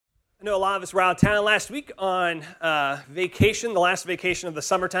I know a lot of us were out of town last week on vacation, the last vacation of the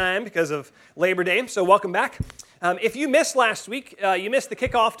summertime because of Labor Day, so welcome back. If you missed last week, you missed the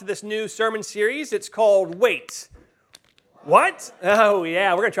kickoff to this new sermon series. It's called Wait. What? Oh,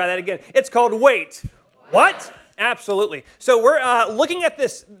 yeah, we're going to try that again. It's called Wait. What? Absolutely. So we're looking at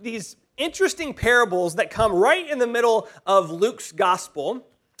these interesting parables that come right in the middle of Luke's gospel.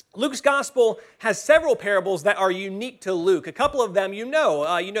 Luke's gospel has several parables that are unique to Luke. A couple of them you know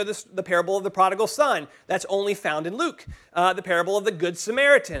the parable of the prodigal son. That's only found in Luke. The parable of the Good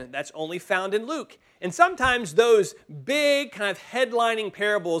Samaritan. That's only found in Luke. And sometimes those big kind of headlining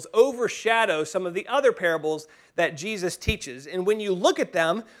parables overshadow some of the other parables that Jesus teaches. And when you look at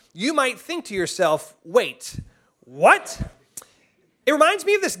them, you might think to yourself, wait, what? It reminds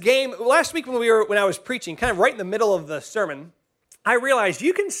me of this game. Last week when I was preaching, kind of right in the middle of the sermon, I realized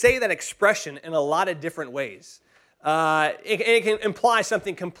you can say that expression in a lot of different ways. It can imply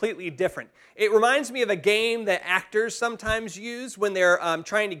something completely different. It reminds me of a game that actors sometimes use when they're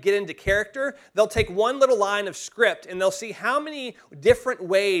trying to get into character. They'll take one little line of script and they'll see how many different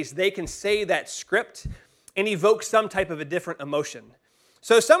ways they can say that script and evoke some type of a different emotion.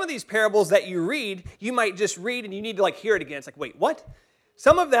 So some of these parables that you read, you might just read and you need to hear it again. It's like, wait, what?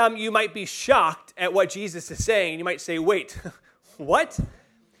 Some of them you might be shocked at what Jesus is saying. You might say, wait, what?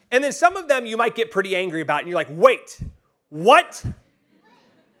 And then some of them you might get pretty angry about, and you're like, wait, what?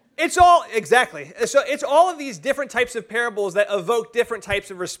 Exactly. So it's all of these different types of parables that evoke different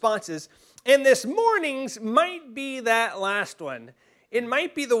types of responses. And this morning's might be that last one. It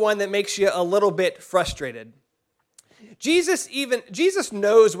might be the one that makes you a little bit frustrated. Jesus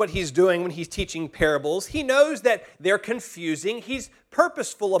knows what he's doing when he's teaching parables. He knows that they're confusing. He's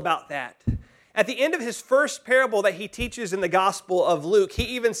purposeful about that. At the end of his first parable that he teaches in the Gospel of Luke, he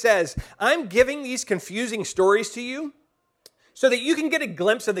even says, I'm giving these confusing stories to you so that you can get a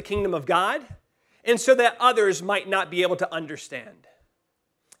glimpse of the kingdom of God and so that others might not be able to understand.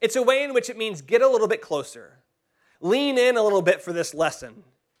 It's a way in which it means get a little bit closer. Lean in a little bit for this lesson.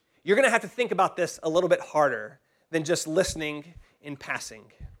 You're going to have to think about this a little bit harder than just listening in passing.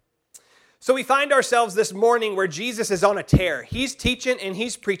 So we find ourselves this morning where Jesus is on a tear. He's teaching and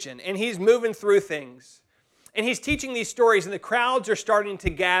he's preaching and he's moving through things. And he's teaching these stories and the crowds are starting to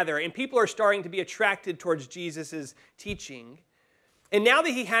gather and people are starting to be attracted towards Jesus' teaching. And now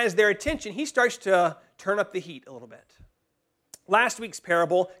that he has their attention, he starts to turn up the heat a little bit. Last week's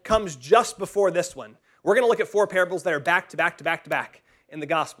parable comes just before this one. We're going to look at 4 parables that are back to back to back to back in the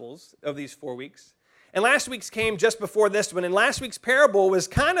Gospels of these 4 weeks. And last week's came just before this one. And last week's parable was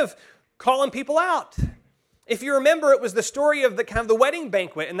kind of calling people out. If you remember, it was the story of the wedding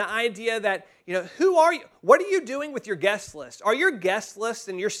banquet and the idea that, who are you? What are you doing with your guest list? Are your guest lists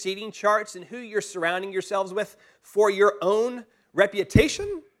and your seating charts and who you're surrounding yourselves with for your own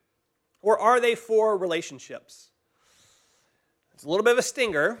reputation? Or are they for relationships? It's a little bit of a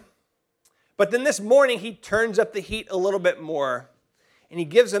stinger. But then this morning, he turns up the heat a little bit more and he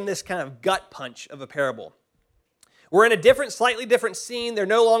gives them this kind of gut punch of a parable. We're in a slightly different scene. They're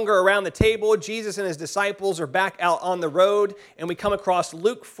no longer around the table. Jesus and his disciples are back out on the road, and we come across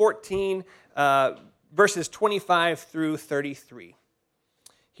Luke 14, verses 25 through 33.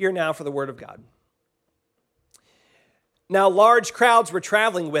 Hear now for the word of God. Now large crowds were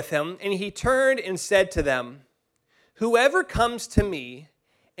traveling with him, and he turned and said to them, whoever comes to me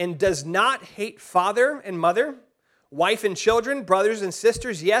and does not hate father and mother, wife and children, brothers and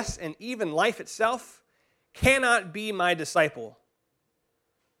sisters, yes, and even life itself, cannot be my disciple.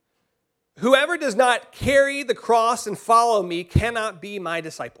 Whoever does not carry the cross and follow me cannot be my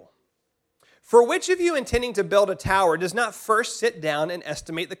disciple. For which of you intending to build a tower does not first sit down and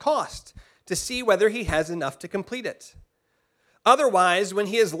estimate the cost to see whether he has enough to complete it? Otherwise, when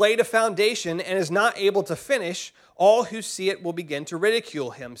he has laid a foundation and is not able to finish, all who see it will begin to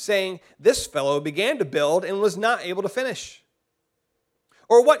ridicule him, saying, this fellow began to build and was not able to finish.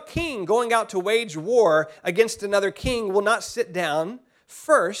 Or what king going out to wage war against another king will not sit down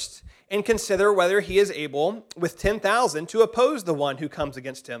first and consider whether he is able with 10,000 to oppose the one who comes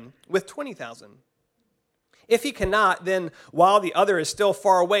against him with 20,000? If he cannot, then while the other is still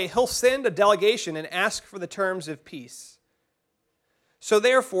far away, he'll send a delegation and ask for the terms of peace. So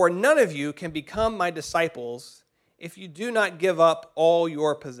therefore, none of you can become my disciples if you do not give up all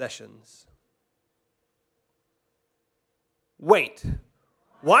your possessions. Wait.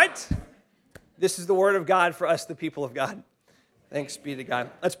 What? This is the word of God for us, the people of God. Thanks be to God.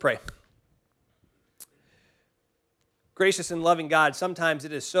 Let's pray. Gracious and loving God, sometimes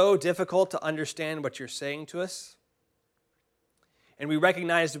it is so difficult to understand what you're saying to us. And we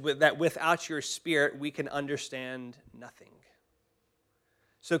recognize that without your Spirit, we can understand nothing.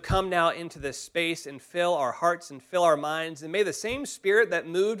 So come now into this space and fill our hearts and fill our minds. And may the same Spirit that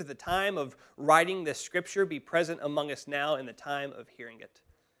moved at the time of writing this scripture be present among us now in the time of hearing it.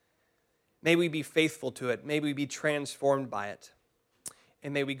 May we be faithful to it. May we be transformed by it.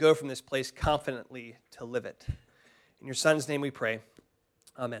 And may we go from this place confidently to live it. In your Son's name we pray.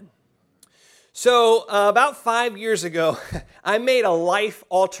 Amen. So about 5 years ago, I made a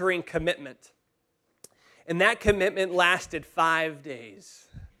life-altering commitment. And that commitment lasted 5 days.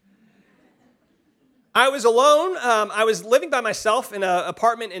 I was alone. I was living by myself in an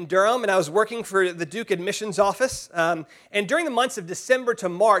apartment in Durham, and I was working for the Duke Admissions Office. And during the months of December to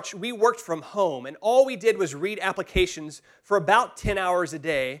March, we worked from home, and all we did was read applications for about 10 hours a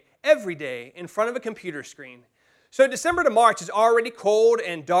day, every day, in front of a computer screen. So December to March is already cold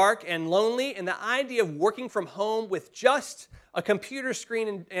and dark and lonely, and the idea of working from home with just a computer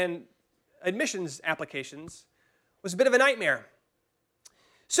screen and admissions applications was a bit of a nightmare.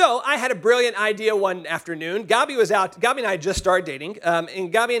 So I had a brilliant idea one afternoon. Gabi was out. Gabi and I had just started dating,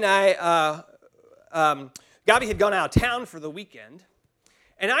 and Gabi had gone out of town for the weekend,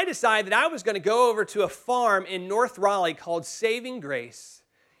 and I decided that I was going to go over to a farm in North Raleigh called Saving Grace,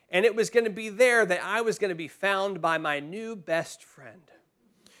 and it was going to be there that I was going to be found by my new best friend.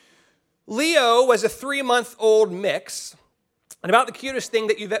 Leo was a 3-month-old mix, and about the cutest thing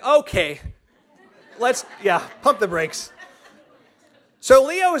that pump the brakes. So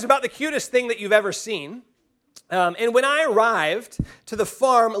Leo is about the cutest thing that you've ever seen. And when I arrived to the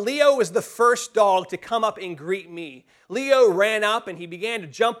farm, Leo was the first dog to come up and greet me. Leo ran up and he began to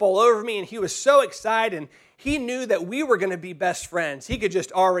jump all over me, and he was so excited, and he knew that we were going to be best friends. He could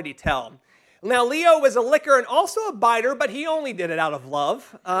just already tell. Now, Leo was a licker and also a biter, but he only did it out of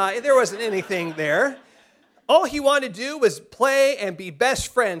love. There wasn't anything there. All he wanted to do was play and be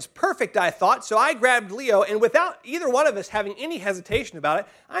best friends. Perfect, I thought. So I grabbed Leo, and without either one of us having any hesitation about it,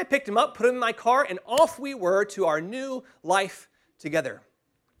 I picked him up, put him in my car, and off we were to our new life together.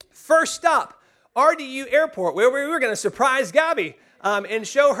 First stop, RDU Airport, where we were going to surprise Gabi and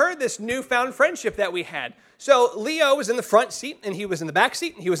show her this newfound friendship that we had. So Leo was in the front seat, and he was in the back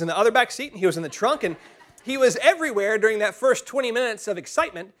seat, and he was in the other back seat, and he was in the trunk, and he was everywhere during that first 20 minutes of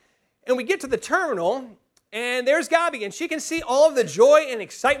excitement. And we get to the terminal, and there's Gabi, and she can see all of the joy and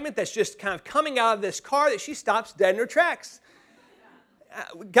excitement that's just kind of coming out of this car that she stops dead in her tracks.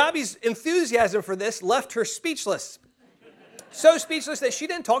 Gabi's enthusiasm for this left her speechless. So speechless that she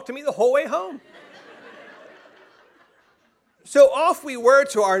didn't talk to me the whole way home. So off we were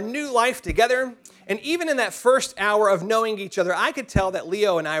to our new life together, and even in that first hour of knowing each other, I could tell that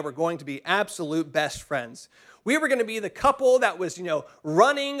Leo and I were going to be absolute best friends. We were going to be the couple that was,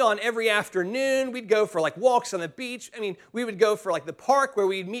 running on every afternoon. We'd go for walks on the beach. We would go for the park where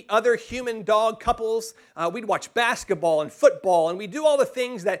we'd meet other human dog couples. We'd watch basketball and football, and we'd do all the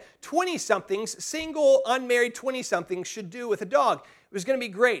things that 20-somethings, single, unmarried 20-somethings should do with a dog. It was going to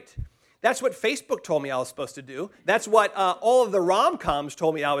be great. That's what Facebook told me I was supposed to do. That's what all of the rom-coms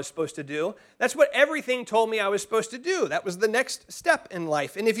told me I was supposed to do. That's what everything told me I was supposed to do. That was the next step in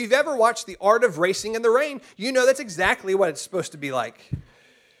life. And if you've ever watched The Art of Racing in the Rain, you know that's exactly what it's supposed to be like.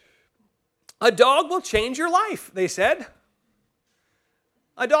 A dog will change your life, they said.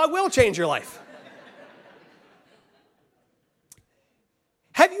 A dog will change your life.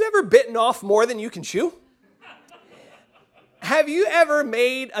 Have you ever bitten off more than you can chew? Have you ever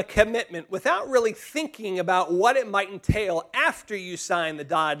made a commitment without really thinking about what it might entail after you sign the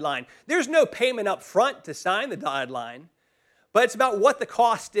dotted line? There's no payment up front to sign the dotted line, but it's about what the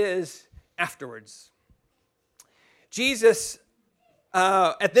cost is afterwards. Jesus,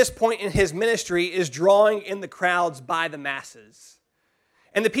 at this point in his ministry, is drawing in the crowds by the masses.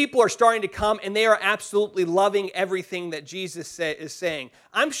 And the people are starting to come, and they are absolutely loving everything that Jesus is saying.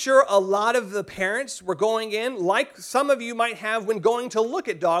 I'm sure a lot of the parents were going in, like some of you might have when going to look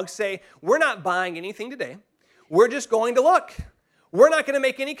at dogs, say, we're not buying anything today. We're just going to look. We're not going to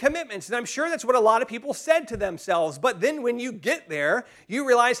make any commitments. And I'm sure that's what a lot of people said to themselves. But then when you get there, you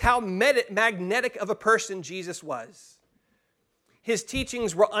realize how magnetic of a person Jesus was. His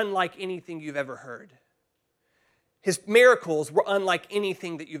teachings were unlike anything you've ever heard. His miracles were unlike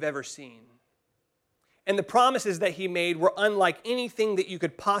anything that you've ever seen. And the promises that he made were unlike anything that you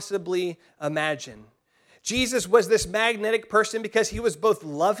could possibly imagine. Jesus was this magnetic person because he was both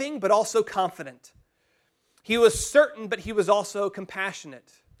loving but also confident. He was certain, but he was also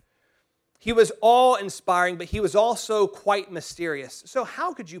compassionate. He was awe-inspiring, but he was also quite mysterious. So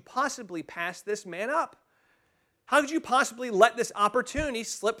how could you possibly pass this man up? How could you possibly let this opportunity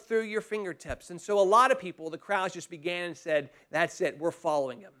slip through your fingertips? And so a lot of people, the crowds just began and said, that's it, we're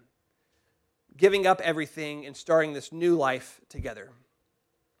following him. Giving up everything and starting this new life together.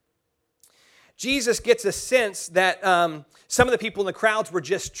 Jesus gets a sense that some of the people in the crowds were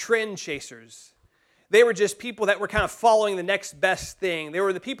just trend chasers. They were just people that were kind of following the next best thing. They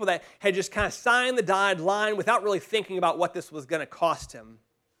were the people that had just kind of signed the dotted line without really thinking about what this was going to cost him.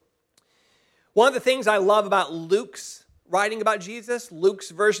 One of the things I love about Luke's writing about Jesus, Luke's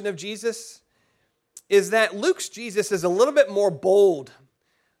version of Jesus, is that Luke's Jesus is a little bit more bold,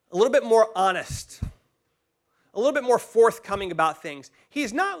 a little bit more honest, a little bit more forthcoming about things.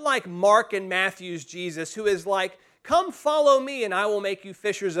 He's not like Mark and Matthew's Jesus, who is like, come follow me and I will make you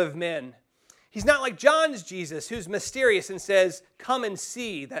fishers of men. He's not like John's Jesus, who's mysterious and says, come and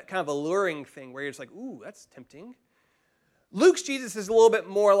see, that kind of alluring thing where you're just like, ooh, that's tempting. Luke's Jesus is a little bit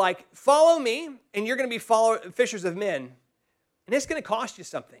more like, follow me and you're going to be fishers of men. And it's going to cost you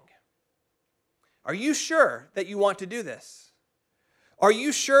something. Are you sure that you want to do this? Are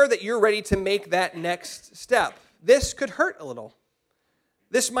you sure that you're ready to make that next step? This could hurt a little.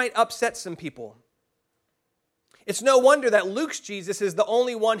 This might upset some people. It's no wonder that Luke's Jesus is the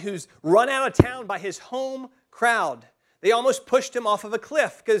only one who's run out of town by his home crowd. They almost pushed him off of a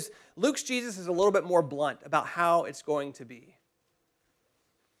cliff because Luke's Jesus is a little bit more blunt about how it's going to be.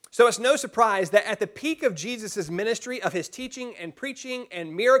 So it's no surprise that at the peak of Jesus' ministry, of his teaching and preaching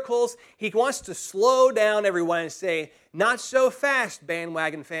and miracles, he wants to slow down everyone and say, not so fast,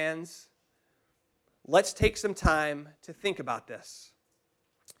 bandwagon fans. Let's take some time to think about this.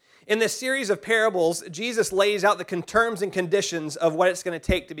 In this series of parables, Jesus lays out the terms and conditions of what it's going to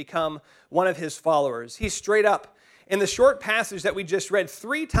take to become one of his followers. He's straight up. In the short passage that we just read,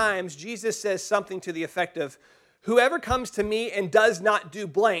 3 times Jesus says something to the effect of, whoever comes to me and does not do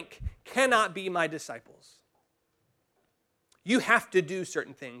blank cannot be my disciples. You have to do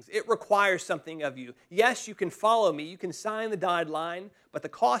certain things. It requires something of you. Yes, you can follow me. You can sign the dotted line, but the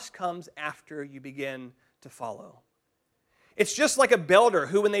cost comes after you begin to follow. It's just like a builder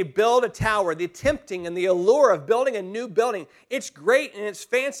who, when they build a tower, the tempting and the allure of building a new building, it's great and it's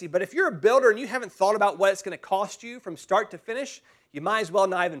fancy, but if you're a builder and you haven't thought about what it's going to cost you from start to finish, you might as well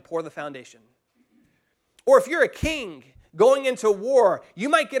not even pour the foundation. Or if you're a king going into war, you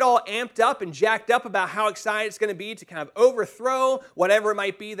might get all amped up and jacked up about how excited it's going to be to kind of overthrow whatever it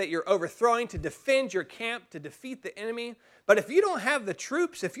might be that you're overthrowing, to defend your camp, to defeat the enemy. But if you don't have the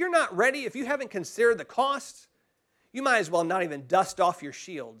troops, if you're not ready, if you haven't considered the costs, you might as well not even dust off your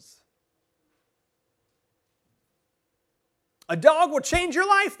shields. A dog will change your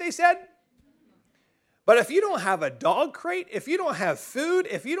life, they said. But if you don't have a dog crate, if you don't have food,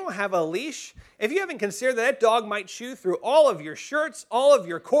 if you don't have a leash, if you haven't considered that dog might chew through all of your shirts, all of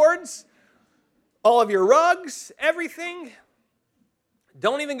your cords, all of your rugs, everything,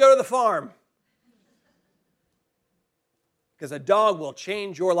 don't even go to the farm. Because a dog will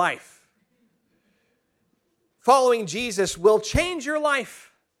change your life. Following Jesus will change your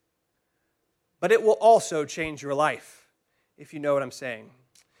life, but it will also change your life, if you know what I'm saying.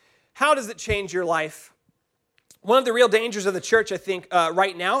 How does it change your life? One of the real dangers of the church, I think,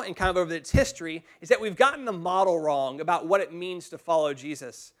 right now, and kind of over its history, is that we've gotten the model wrong about what it means to follow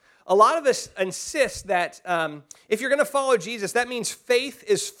Jesus. A lot of us insist that if you're going to follow Jesus, that means faith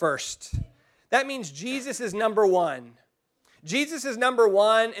is first. That means Jesus is number one. Jesus is number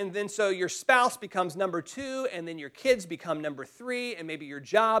one, and then so your spouse becomes number 2, and then your kids become number 3, and maybe your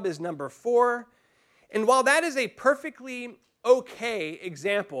job is number 4. And while that is a perfectly okay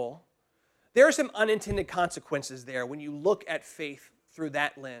example, there are some unintended consequences there when you look at faith through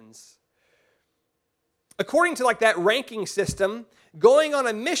that lens. According to that ranking system, going on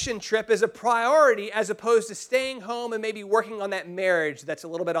a mission trip is a priority as opposed to staying home and maybe working on that marriage that's a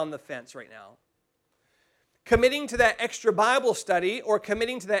little bit on the fence right now. Committing to that extra Bible study or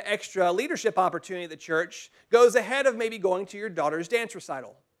committing to that extra leadership opportunity at the church goes ahead of maybe going to your daughter's dance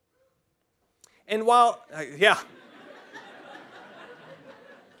recital. And while,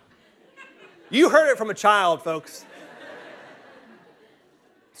 you heard it from a child, folks.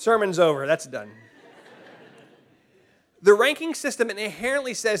 Sermon's over, that's done. The ranking system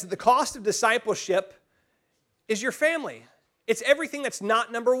inherently says that the cost of discipleship is your family. It's everything that's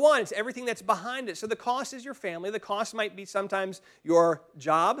not number one. It's everything that's behind it. So the cost is your family. The cost might be sometimes your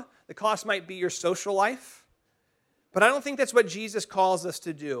job. The cost might be your social life. But I don't think that's what Jesus calls us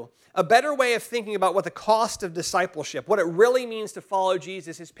to do. A better way of thinking about what the cost of discipleship, what it really means to follow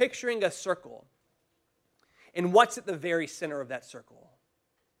Jesus, is picturing a circle. And what's at the very center of that circle?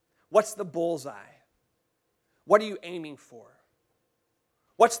 What's the bullseye? What are you aiming for?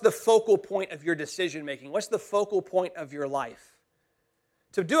 What's the focal point of your decision making? What's the focal point of your life?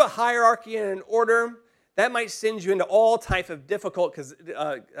 To do a hierarchy and an order, that might send you into all type of difficult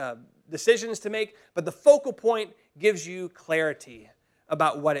decisions to make, but the focal point gives you clarity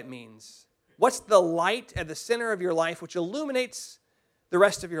about what it means. What's the light at the center of your life which illuminates the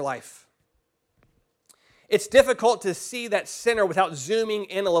rest of your life? It's difficult to see that center without zooming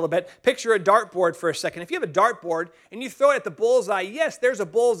in a little bit. Picture a dartboard for a second. If you have a dartboard and you throw it at the bullseye, yes, there's a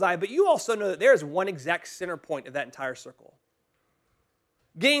bullseye, but you also know that there's one exact center point of that entire circle.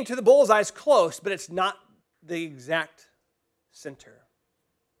 Getting to the bullseye is close, but it's not the exact center.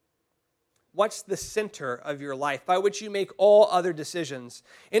 What's the center of your life by which you make all other decisions?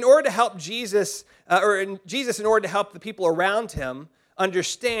 In order to help Jesus, in order to help the people around him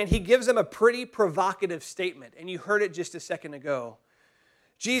understand, he gives them a pretty provocative statement, and you heard it just a second ago.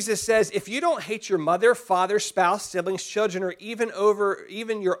 Jesus says, if you don't hate your mother, father, spouse, siblings, children, or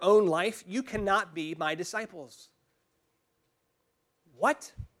even your own life, you cannot be my disciples.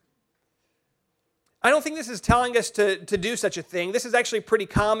 What? I don't think this is telling us to do such a thing. This is actually pretty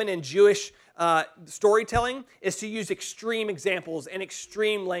common in Jewish storytelling, is to use extreme examples and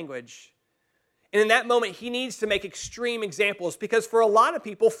extreme language. And in that moment, he needs to make extreme examples because for a lot of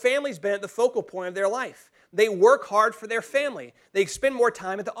people, family's been at the focal point of their life. They work hard for their family. They spend more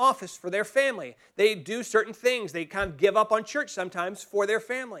time at the office for their family. They do certain things. They kind of give up on church sometimes for their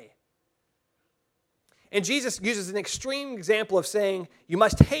family. And Jesus uses an extreme example of saying, you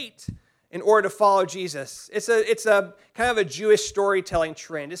must hate in order to follow Jesus. It's a kind of a Jewish storytelling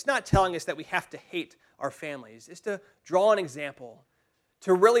trend. It's not telling us that we have to hate our families. It's to draw an example,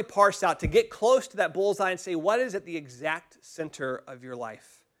 to really parse out, to get close to that bullseye and say, what is at the exact center of your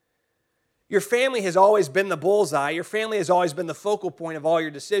life? Your family has always been the bullseye. Your family has always been the focal point of all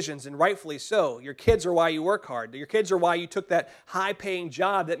your decisions, and rightfully so. Your kids are why you work hard. Your kids are why you took that high-paying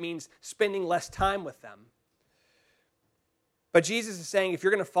job that means spending less time with them. But Jesus is saying, if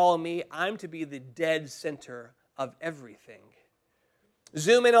you're going to follow me, I'm to be the dead center of everything.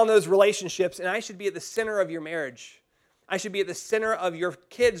 Zoom in on those relationships, and I should be at the center of your marriage. I should be at the center of your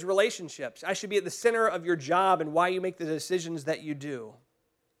kids' relationships. I should be at the center of your job and why you make the decisions that you do.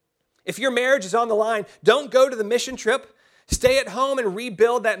 If your marriage is on the line, don't go to the mission trip. Stay at home and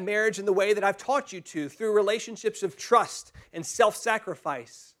rebuild that marriage in the way that I've taught you to, through relationships of trust and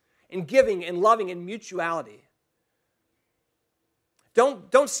self-sacrifice and giving and loving and mutuality.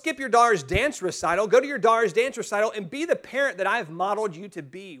 Don't skip your daughter's dance recital. Go to your daughter's dance recital and be the parent that I've modeled you to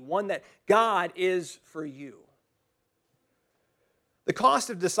be, one that God is for you. The cost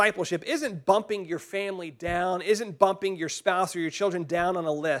of discipleship isn't bumping your family down, isn't bumping your spouse or your children down on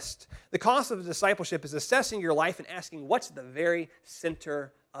a list. The cost of discipleship is assessing your life and asking, what's the very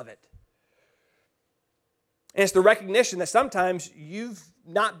center of it? And it's the recognition that sometimes you've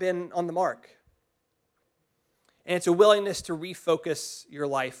not been on the mark. And it's a willingness to refocus your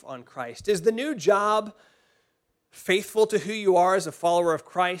life on Christ. Is the new job faithful to who you are as a follower of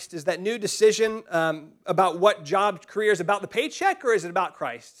Christ? Is that new decision about what job, career is about the paycheck, or is it about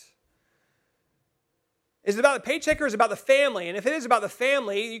Christ? Is it about the paycheck, or is it about the family? And if it is about the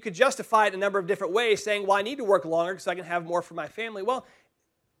family, you could justify it in a number of different ways, saying, well, I need to work longer so I can have more for my family. Well,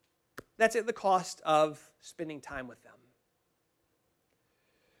 that's at the cost of spending time with them.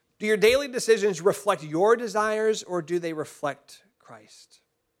 Do your daily decisions reflect your desires, or do they reflect Christ?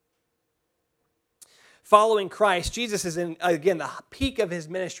 Following Christ, Jesus is in, again, the peak of his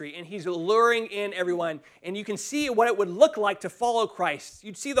ministry, and he's luring in everyone. And you can see what it would look like to follow Christ.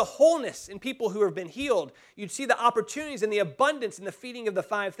 You'd see the wholeness in people who have been healed. You'd see the opportunities and the abundance in the feeding of the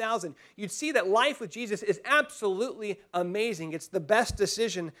 5,000. You'd see that life with Jesus is absolutely amazing. It's the best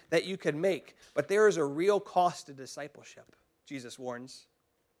decision that you could make. But there is a real cost to discipleship, Jesus warns.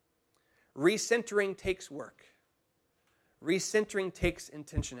 Recentering takes work. Recentering takes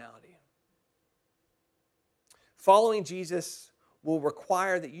intentionality. Following Jesus will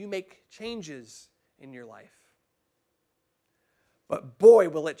require that you make changes in your life. But boy,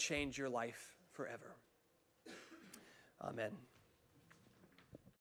 will it change your life forever. Amen.